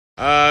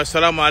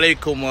السلام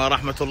عليكم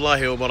ورحمة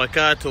الله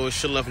وبركاته.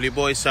 Inshallah for the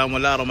boys, Sam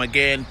alarm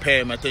again.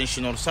 Pay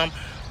attention or some.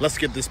 Let's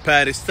get this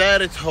party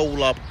started.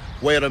 Hold up.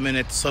 Wait a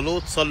minute.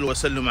 Salute. صلوا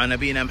وسلموا على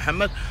نبينا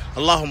محمد.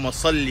 اللهم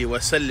صل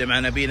وسلم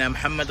على نبينا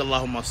محمد.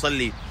 اللهم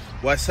صل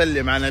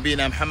وسلم على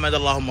نبينا محمد.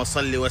 اللهم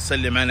صل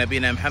وسلم على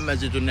نبينا محمد.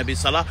 زد النبي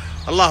صلاة.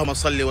 اللهم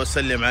صل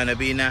وسلم على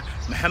نبينا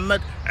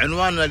محمد.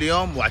 عنواننا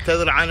اليوم،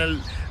 واعتذر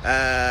عن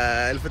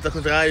الفترة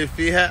كنت غايب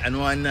فيها،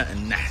 عنواننا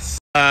النحس.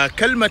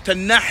 كلمة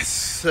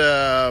النحس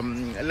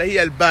اللي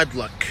هي الباد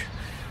لك.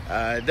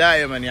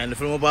 دائما يعني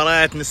في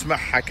المباريات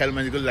نسمعها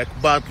كلمة يقول لك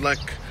باد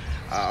لك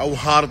أو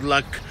هارد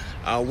لك،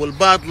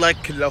 والباد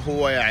لك اللي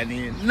هو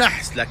يعني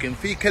نحس، لكن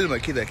في كلمة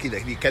كذا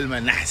في كلمة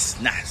نحس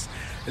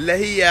اللي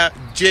هي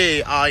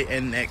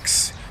JINX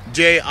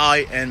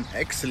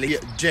اللي هي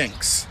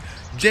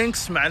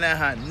جينكس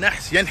معناها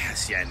نحس،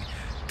 ينحس، يعني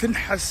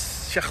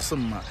تنحس شخص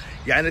ما،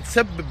 يعني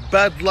تسبب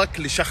باد لك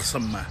لشخص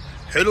ما.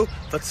 حلو،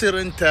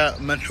 فتصير انت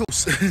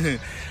منحوس.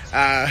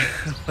 الله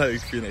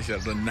يكفينا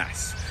شر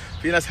النحس.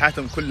 في ناس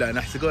حياتهم كلها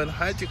نحس، يقول انا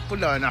حياتي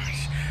كلها نحش،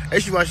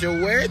 ايش ما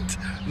سويت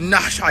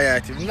نحش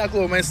حياتي، منك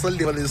هو ما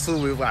يصلي ولا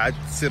يصوم وبعد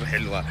تصير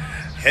حلوه.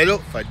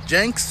 حلو،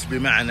 فجينكس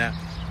بمعنى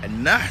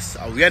النحس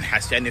او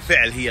ينحس، يعني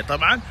فعل هي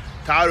طبعا.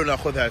 تعالوا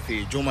ناخذها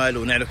في جمل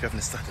ونعرف كيف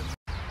نستخدمها.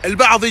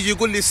 البعض يجي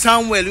يقول لي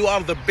سامويل you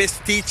are the best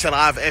teacher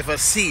I've ever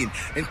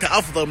seen، انت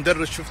افضل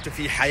مدرس شفته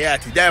في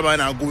حياتي. دائما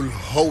انا اقول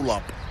hold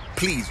up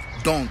please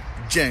don't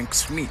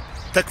jinx me،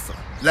 تكفى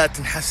لا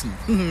تنحسني.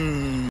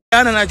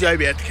 انا جاي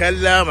ابي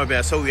اتكلم، ابي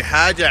اسوي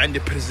حاجه، عندي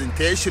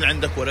برزنتيشن،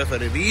 عندك whatever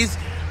it is،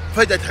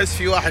 فجاه تحس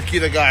في واحد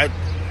كذا قاعد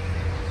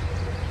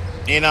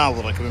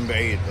يناظرك من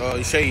بعيد،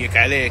 يشيك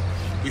عليك،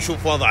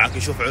 يشوف وضعك،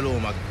 يشوف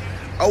علومك.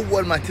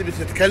 اول ما تبي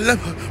تتكلم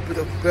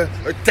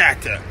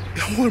تعتع.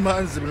 اول ما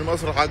انزل من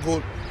المسرح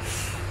اقول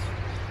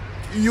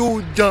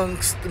you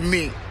jinxed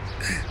me،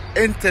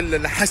 انت اللي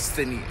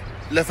نحستني.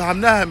 اللي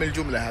فهمناها من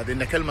الجمله هذه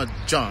ان كلمه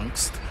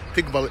jinxed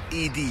تقبل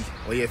ايدي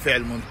وهي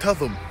فعل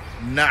منتظم.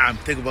 نعم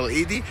تقبل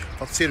ايدي،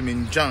 فتصير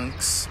من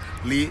جانكس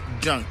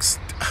لجانكست.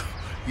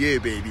 يا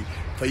بيبي،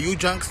 فيو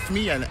جانكست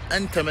مي يعني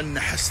انت من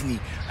نحسني،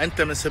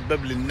 انت من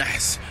سبب لي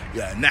النحس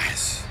يا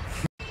نحس.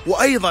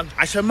 وايضا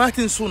عشان ما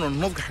تنسون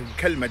ننطق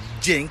كلمه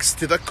جينكس،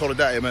 تذكروا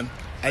دائما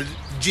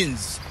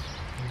الجنز،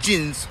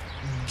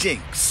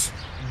 جينكس.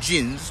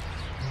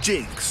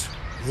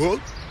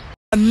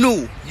 I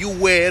knew you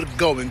were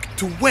going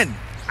to win،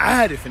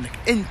 عارف انك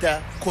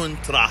انت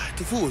كنت راح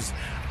تفوز.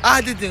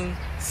 I didn't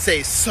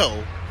say so،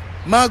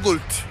 ما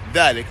قلت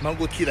ذلك، ما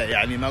قلت كذا،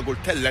 يعني ما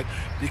قلت لك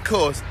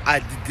because I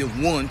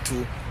didn't want to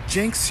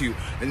jinx you،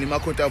 لاني ما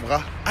كنت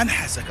ابغى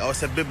انحسك او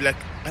اسبب لك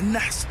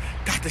النحس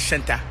تحت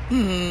الشنطة.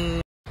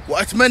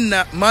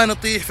 واتمنى ما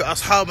نطيح في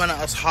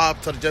اصحابنا اصحاب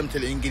ترجمة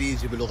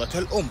الانجليزي بلغة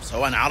الام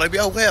سواء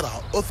عربي او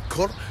غيرها.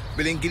 اذكر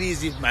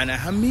بالانجليزي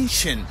معناها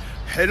منشن.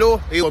 حلو،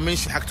 ايوه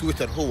منشن حق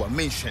تويتر هو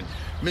منشن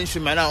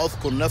معناه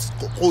اذكر، نفس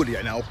قول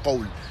يعني او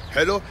قول.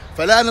 حلو،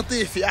 فلا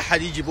نطيح في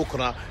احد يجي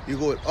بكره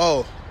يقول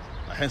اوه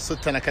الحين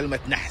صدت انا كلمه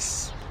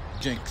نحس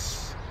جينكس.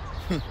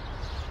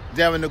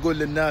 دائما نقول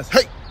للناس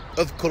هي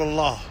اذكر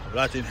الله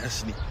لا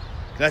تنحسني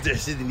لا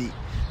تحسدني،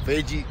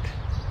 فيجي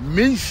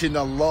منشن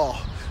الله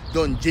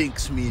don't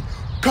jinx me،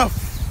 كف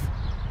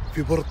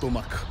في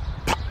برطمك.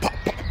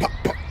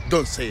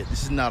 Don't say it.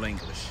 This is not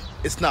English.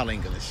 It's not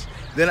English.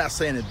 They're not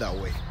saying it that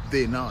way.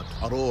 They're not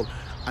at all.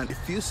 And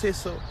if you say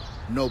so,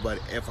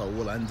 nobody ever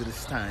will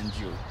understand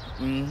you.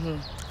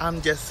 I'm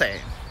just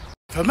saying.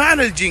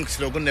 فمعنى الجينكس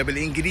لو قلنا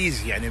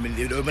بالانجليزي،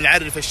 يعني لو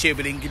بنعرف الشيء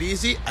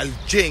بالانجليزي،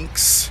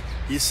 الجينكس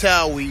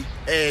يساوي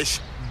ايش؟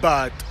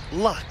 bad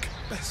luck.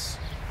 بس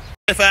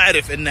كيف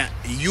اعرف ان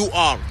you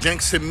are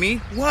jinxing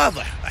me؟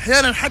 واضح،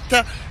 احيانا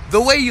حتى the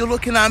way you're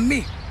looking at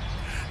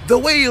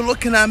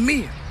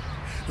me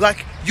like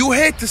you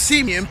hate to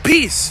see me in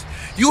peace,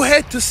 you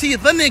hate to see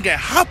the nigga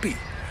happy,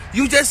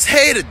 you just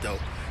hate it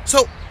though. So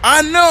I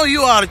know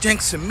you are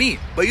jinxing me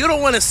but you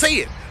don't want to say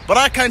it, but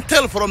I can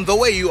tell from the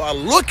way you are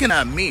looking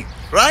at me,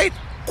 right?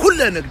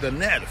 كلنا نقدر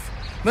نعرف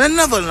من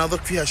النظر اللي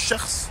نظرك فيها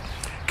الشخص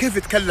كيف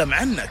يتكلم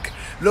عنك.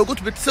 لو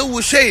قلت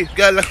بتسوي شيء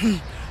قال لك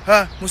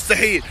ها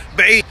مستحيل،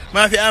 بعيد،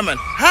 ما في امل.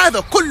 هذا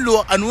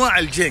كله انواع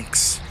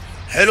الجينكس.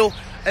 حلو،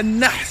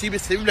 النحس يبي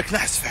يسبب لك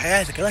نحس في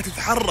حياتك، لا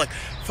تتحرك.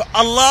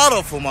 فالله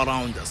رفهم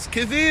around us،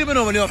 كثير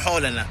منهم اليوم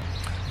حولنا.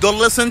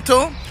 Don't listen to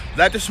them،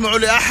 لا تسمعوا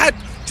لأحد،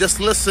 just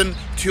listen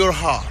to your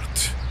heart،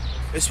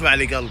 اسمع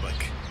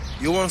لقلبك.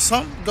 You want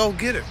some؟ go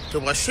get it.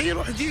 تبغى الشيء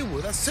روح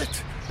جيبه. That's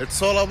it.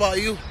 It's all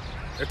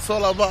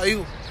about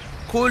you.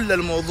 كل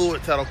الموضوع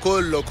ترى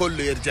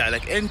كله يرجع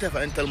لك انت،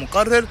 فانت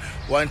المقرر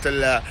وانت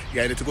اللي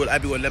يعني تقول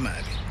ابي ولا ما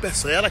ابي،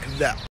 بس غيرك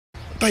لا.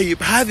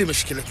 طيب هذه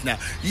مشكلتنا.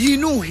 You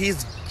know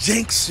he's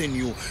jinxing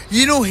you.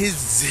 You know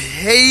he's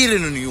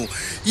hating on you.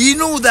 You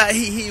know that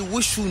he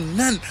wish you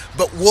none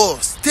but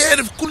worse.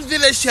 تعرف كل ذي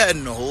الاشياء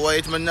انه هو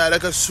يتمنى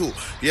لك السوء،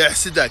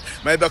 يحسدك،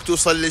 ما يبغاك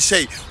توصل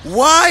لشيء.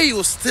 Why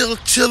you still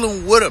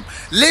chilling with him؟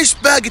 ليش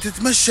باقي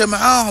تتمشى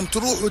معاهم،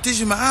 تروح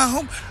وتيجي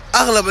معاهم؟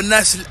 اغلب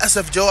الناس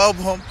للاسف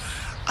جوابهم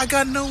I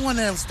got no one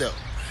else though.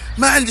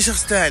 ما عندي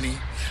شخص تاني.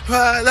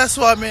 That's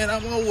why man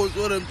I'm always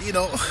wanting you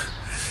know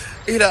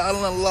إلى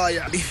أن الله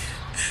يعني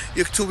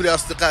يكتب لي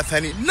أصدقاء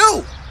ثانيين.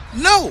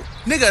 No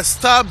nigga,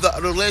 stop the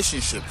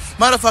relationship.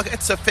 Matter of fact,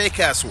 it's a fake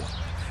ass one.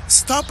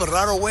 Stop it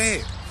right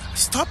away.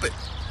 Stop it.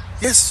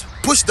 Yes,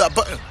 push that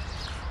button.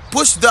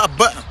 Push that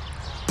button.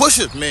 Push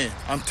it man.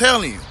 I'm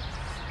telling you.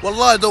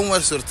 والله don't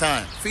waste your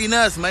time. في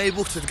ناس ما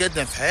يبوك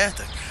تتقدم في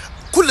حياتك.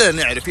 كلنا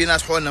نعرف في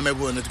ناس حولنا ما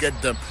يبون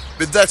نتقدم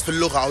بالذات في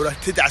اللغة أو لا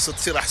تدعس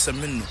تصير أحسن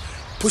منه.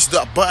 Push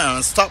that button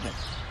and stop them.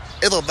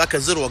 اضغط ذاك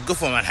الزر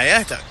وقفهم عن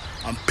حياتك.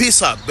 And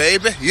peace out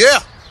baby.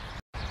 Yeah.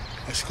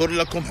 أشكر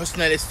لكم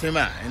حسن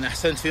الاستماع. إن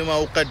أحسنت فيما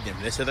أقدم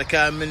ليس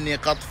ذكاء مني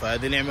قط،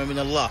 فهذه نعمة من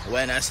الله،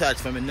 وإن أسأت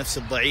فمن نفس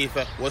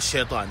الضعيفة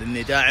والشيطان.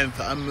 إني داعم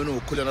فأمنوا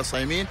كلنا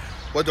صايمين،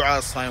 ودعاء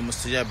الصائم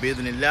مستجاب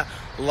بإذن الله.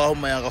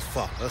 اللهم يا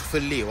غفار اغفر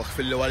لي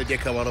واغفر لوالدي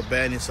كما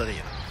ربياني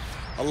صغيرا.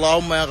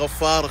 اللهم يا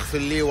غفار اغفر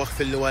لي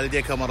واغفر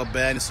لوالدي كما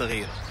ربياني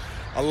صغيرا.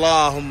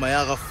 اللهم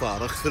يا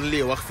غفار اغفر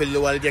لي واغفر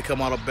لوالدي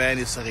كما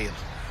ربياني صغيرا.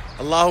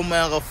 اللهم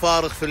يا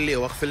غفار اغفر لي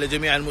واغفر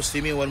لجميع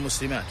المسلمين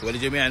والمسلمات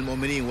ولجميع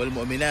المؤمنين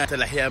والمؤمنات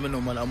الأحياء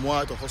منهم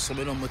والأموات، وخص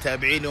منهم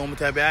متابعيني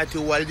ومتابعاتي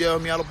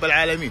ووالديهم يا رب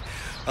العالمين.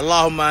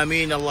 اللهم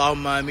آمين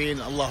اللهم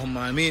آمين اللهم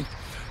آمين.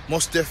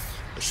 Mustaf,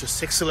 it's your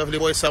sexy lovely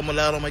boy Samuel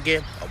Aram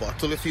again. About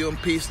to leave you in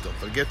peace. Don't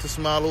forget to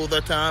smile all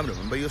the time.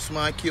 Remember your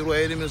smile, keep your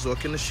enemies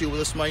walking the street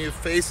with a smile on your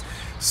face.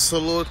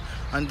 Salute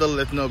and don't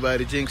let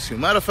nobody jinx you.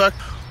 Matter of fact,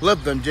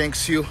 let them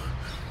jinx you,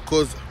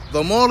 because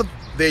the more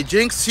they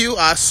jinx you,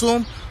 I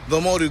assume the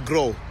more you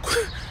grow.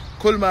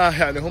 كل ما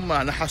يعني هم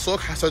نحسوك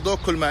حسدوك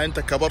كل ما انت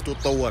كبرت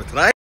وتطورت.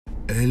 right؟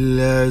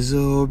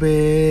 العزوبية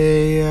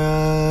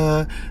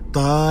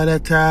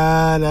طالت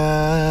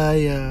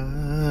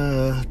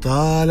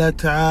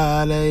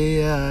علي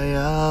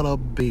يا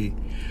ربي،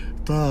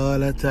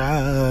 طالت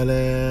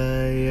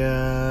علي.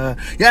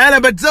 يا انا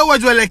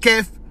بتزوج ولا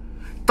كيف؟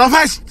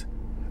 طفشت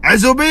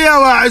عزوبية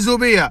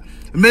وعزوبية،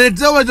 من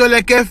تزوج ولا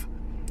كيف؟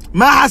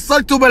 ما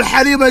حصلتوا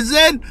بالحليب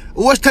الزين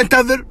وش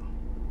تنتظر؟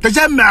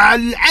 تجمع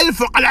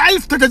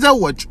العلف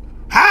تتزوج.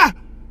 ها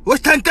وش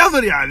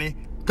تنتظر يعني؟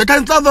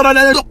 تنتظر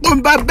ان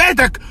تقوم باب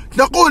بيتك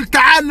تقول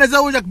تعال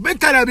نزوجك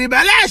بنتنا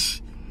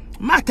ببلاش؟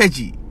 ما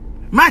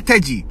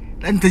تجي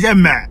لن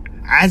تجمع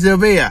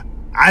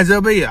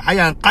عزوبية.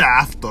 هيا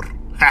انقلع افطر.